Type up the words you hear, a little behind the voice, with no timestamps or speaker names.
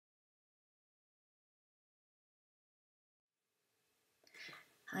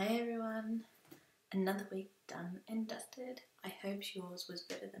Hi everyone, another week done and dusted. I hope yours was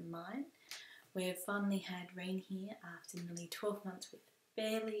better than mine. We've finally had rain here after nearly 12 months with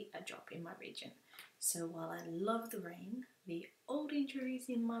barely a drop in my region. So while I love the rain, the old injuries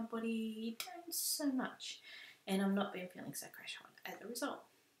in my body don't so much, and I've not been feeling so crash hot as a result.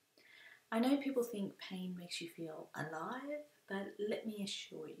 I know people think pain makes you feel alive, but let me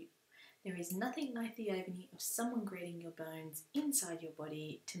assure you, there is nothing like the agony of someone grating your bones inside your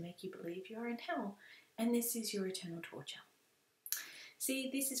body to make you believe you are in hell, and this is your eternal torture.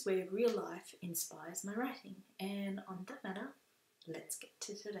 See, this is where real life inspires my writing, and on that matter, let's get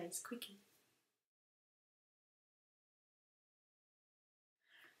to today's quickie.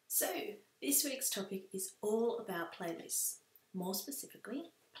 So, this week's topic is all about playlists, more specifically,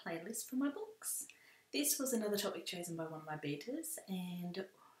 playlists for my books. This was another topic chosen by one of my beaters, and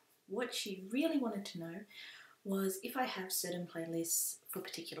what she really wanted to know was if I have certain playlists for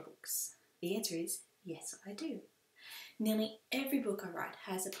particular books. The answer is yes, I do. Nearly every book I write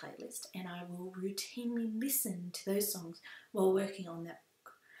has a playlist, and I will routinely listen to those songs while working on that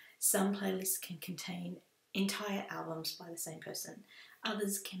book. Some playlists can contain entire albums by the same person.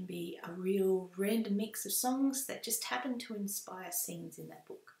 Others can be a real random mix of songs that just happen to inspire scenes in that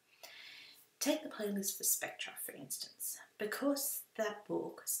book. Take the playlist for Spectra, for instance. Because that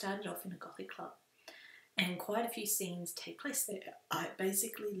book started off in a gothic club and quite a few scenes take place there, I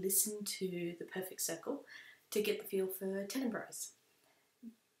basically listened to The Perfect Circle to get the feel for Tenebros.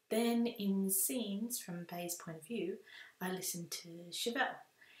 Then in scenes from Bay's point of view, I listened to Chevelle.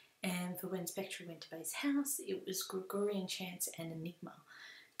 And for when Spectra went to Bay's house, it was Gregorian chants and Enigma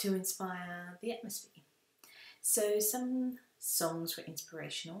to inspire the atmosphere. So some songs were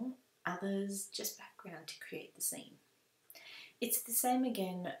inspirational, others just background to create the scene. It's the same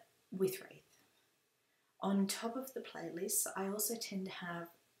again with Wraith. On top of the playlist, I also tend to have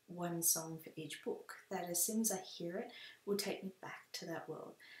one song for each book that as soon as I hear it will take me back to that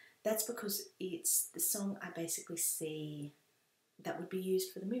world. That's because it's the song I basically see that would be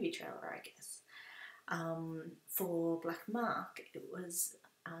used for the movie trailer, I guess. For Black Mark, it was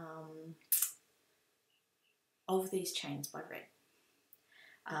Of These Chains by Red.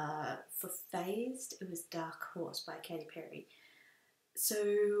 For Phased, it was Dark Horse by Katy Perry.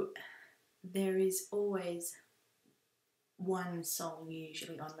 So there is always one song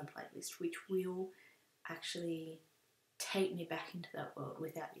usually on the playlist which will actually take me back into that world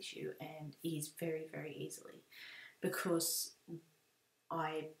without issue and is very, very easily, because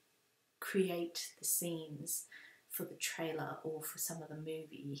I create the scenes for the trailer or for some of the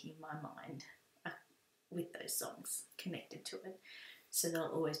movie in my mind with those songs connected to it, so they'll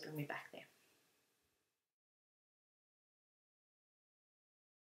always bring me back there.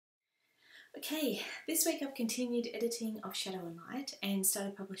 Okay, this week I've continued editing of Shadow and Light and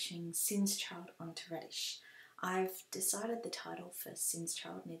started publishing Sin's Child onto Radish. I've decided the title for Sin's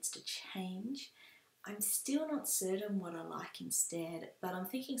Child needs to change. I'm still not certain what I like instead, but I'm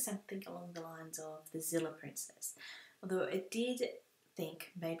thinking something along the lines of the Zilla Princess, although I did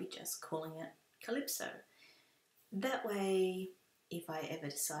think maybe just calling it Calypso. That way, if I ever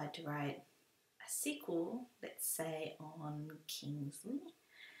decide to write a sequel, let's say on Kingsley,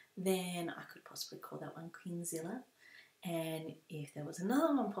 then I could possibly call that one Queenzilla. And if there was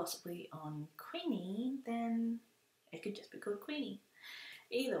another one possibly on Queenie, then it could just be called Queenie.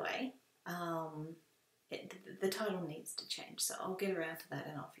 Either way, the title needs to change, so I'll get around to that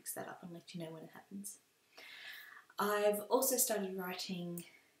and I'll fix that up and let you know when it happens. I've also started writing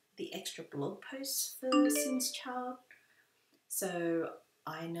the extra blog posts for Sin's Child. So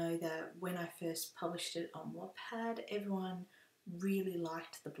I know that when I first published it on Wattpad, everyone really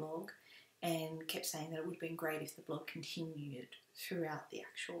liked the blog and kept saying that it would have been great if the blog continued throughout the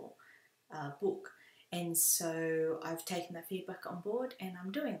actual book. And so I've taken that feedback on board and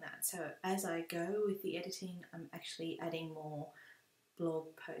I'm doing that. So as I go with the editing, I'm actually adding more blog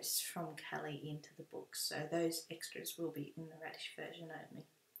posts from Callie into the book. So those extras will be in the Radish version only.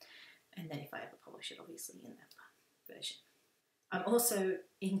 And then if I ever publish it, obviously in that version. I'm also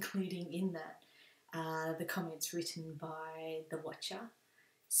including in that the comments written by The Watcher,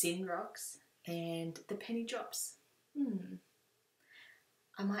 Sin Rocks, and The Penny Drops.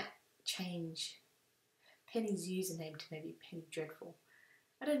 I might change Penny's username to maybe Penny Dreadful.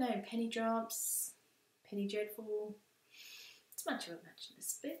 I don't know, Penny Drops, Penny Dreadful. It's much of a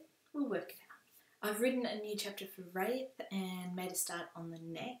muchness, but we'll work it out. I've written a new chapter for Wraith and made a start on the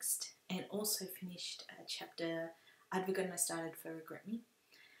next, and also finished a chapter I'd begun I started for Regret Me.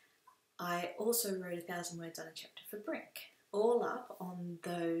 I also wrote 1,000 words on a chapter for Brink. All up on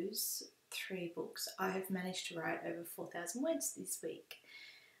those 3 books, I have managed to write over 4,000 words this week.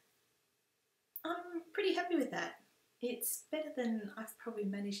 pretty happy with that. It's better than I've probably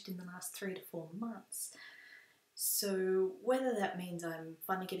managed in the last 3 to 4 months. So whether that means I'm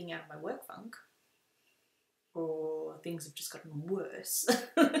finally getting out of my work funk or things have just gotten worse,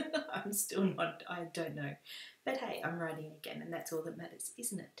 I'm still not, I don't know. But hey, I'm writing again and that's all that matters,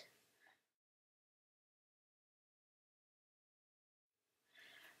 isn't it?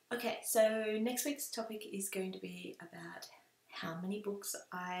 Okay, so next week's topic is going to be about how many books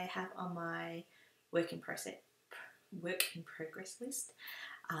I have on my work in progress list.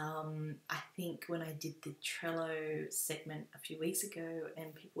 I think when I did the Trello segment a few weeks ago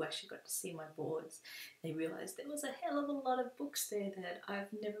and people actually got to see my boards, they realised there was a hell of a lot of books there that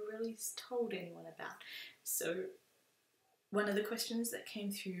I've never really told anyone about. So one of the questions that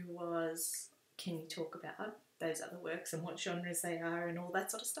came through was, can you talk about those other works and what genres they are and all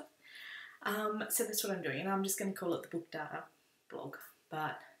that sort of stuff? So that's what I'm doing, and I'm just going to call it the Book Data blog,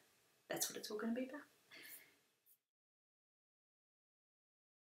 but that's what it's all going to be about.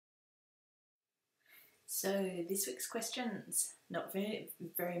 So this week's questions, not very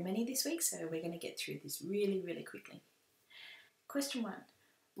many this week, so we're going to get through this really, really quickly. Question 1.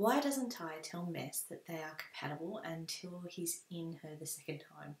 Why doesn't Ty tell Mess that they are compatible until he's in her the second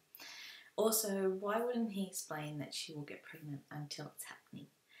time? Also, why wouldn't he explain that she will get pregnant until it's happening?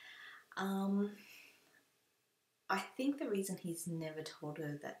 I think the reason he's never told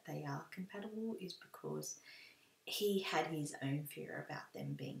her that they are compatible is because he had his own fear about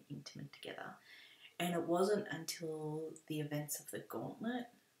them being intimate together. And it wasn't until the events of the Gauntlet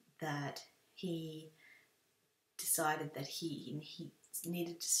that he decided that he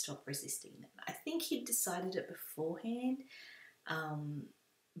needed to stop resisting them. I think he'd decided it beforehand,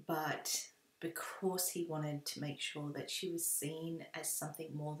 but because he wanted to make sure that she was seen as something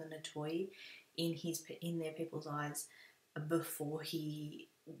more than a toy in their people's eyes before he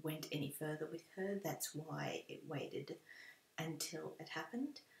went any further with her, that's why it waited until it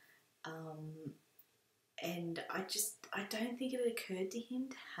happened. And I don't think it occurred to him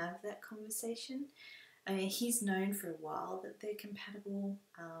to have that conversation. I mean, he's known for a while that they're compatible,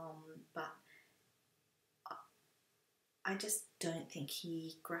 but I just don't think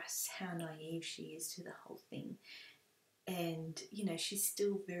he grasps how naive she is to the whole thing. And, you know, she's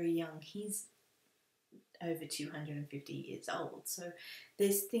still very young. He's over 250 years old. So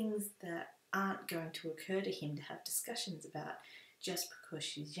there's things that aren't going to occur to him to have discussions about just because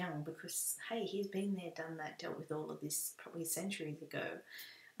she's young, because, hey, he's been there, done that, dealt with all of this probably centuries ago.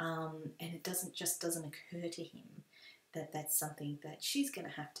 And it doesn't occur to him that that's something that she's going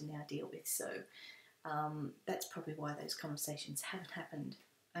to have to now deal with. So that's probably why those conversations haven't happened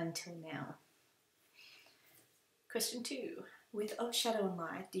until now. Question 2. With Of Shadow and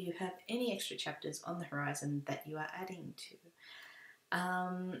Light, do you have any extra chapters on the horizon that you are adding to?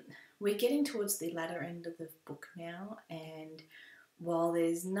 We're getting towards the latter end of the book now, and while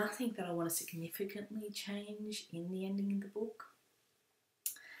there's nothing that I want to significantly change in the ending of the book,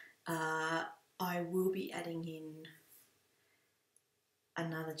 I will be adding in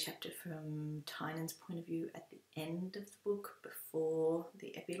another chapter from Tynan's point of view at the end of the book before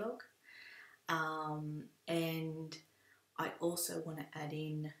the epilogue. And I also want to add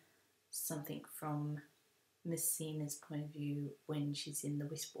in something from Messina's point of view when she's in the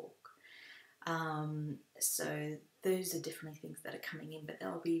Wisp-Walk. So those are definitely things that are coming in, but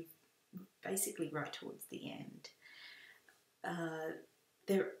they'll be basically right towards the end.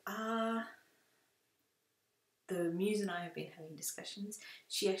 The Muse and I have been having discussions.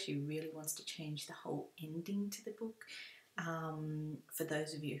 She actually really wants to change the whole ending to the book. For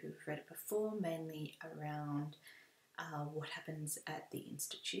those of you who've read it before, mainly around what happens at the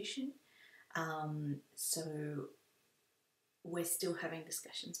institution. So we're still having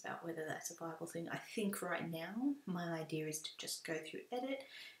discussions about whether that's a viable thing. I think right now my idea is to just go through edit,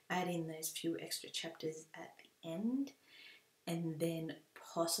 add in those few extra chapters at the end, and then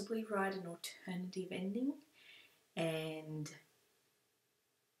possibly write an alternative ending. And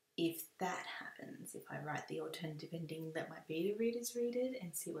if that happens, if I write the alternative ending, let my beta readers read it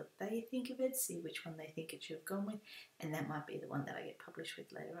and see what they think of it, see which one they think it should have gone with, and that might be the one that I get published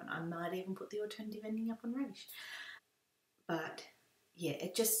with later on. I might even put the alternative ending up on Rubbish. But yeah,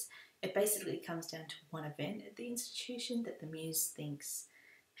 it basically comes down to one event at the institution that the Muse thinks,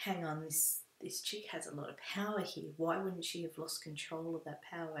 hang on, this chick has a lot of power here. Why wouldn't she have lost control of that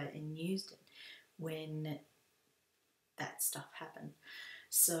power and used it when that stuff happened?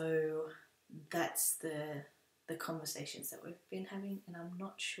 So that's the conversations that we've been having, and I'm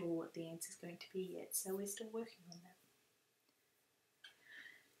not sure what the answer is going to be yet, so we're still working on that.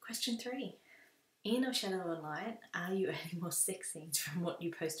 Question 3. In Of Shadow and Light, are you adding more sex scenes from what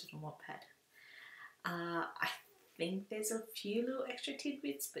you posted on Wattpad? I think there's a few little extra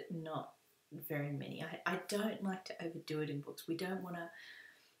tidbits, but not very many. I don't like to overdo it in books. We don't want to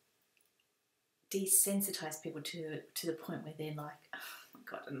desensitize people to the point where they're like, oh my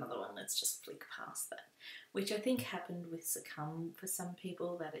god, another one, let's just flick past that. Which I think happened with Succumb for some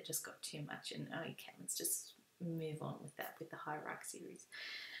people, that it just got too much and okay, let's just move on with that, with the Hierarch series.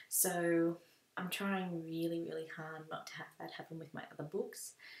 So I'm trying really, really hard not to have that happen with my other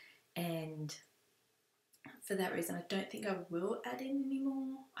books, and for that reason I don't think I will add in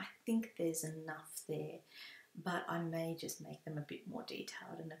anymore. I think there's enough there, but I may just make them a bit more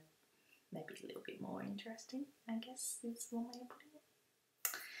detailed and maybe a little bit more interesting, I guess is one way of putting it.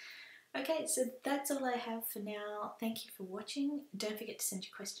 Okay, so that's all I have for now. Thank you for watching. Don't forget to send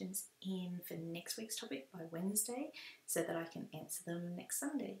your questions in for next week's topic by Wednesday so that I can answer them next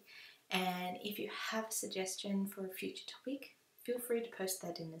Sunday. And if you have a suggestion for a future topic, feel free to post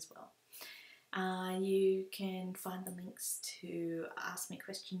that in as well. You can find the links to ask me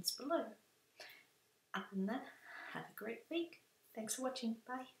questions below. Other than that, have a great week. Thanks for watching.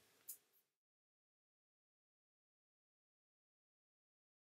 Bye.